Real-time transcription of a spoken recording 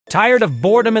Tired of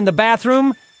boredom in the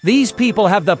bathroom? These people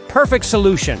have the perfect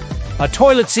solution. A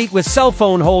toilet seat with cell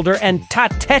phone holder and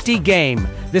tatetti game.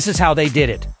 This is how they did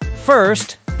it.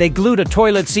 First, they glued a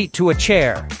toilet seat to a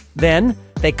chair. Then,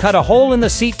 they cut a hole in the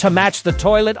seat to match the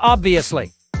toilet,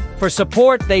 obviously. For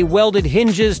support, they welded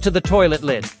hinges to the toilet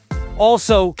lid.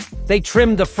 Also, they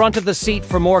trimmed the front of the seat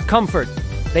for more comfort.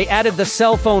 They added the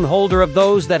cell phone holder of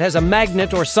those that has a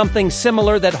magnet or something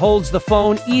similar that holds the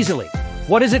phone easily.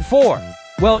 What is it for?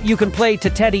 Well, you can play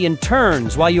tatetti in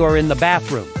turns while you are in the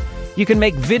bathroom. You can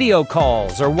make video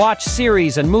calls or watch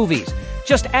series and movies.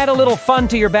 Just add a little fun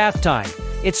to your bath time.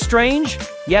 It's strange?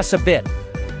 Yes, a bit.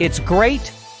 It's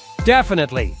great?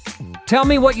 Definitely. Tell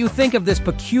me what you think of this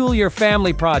peculiar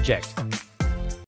family project.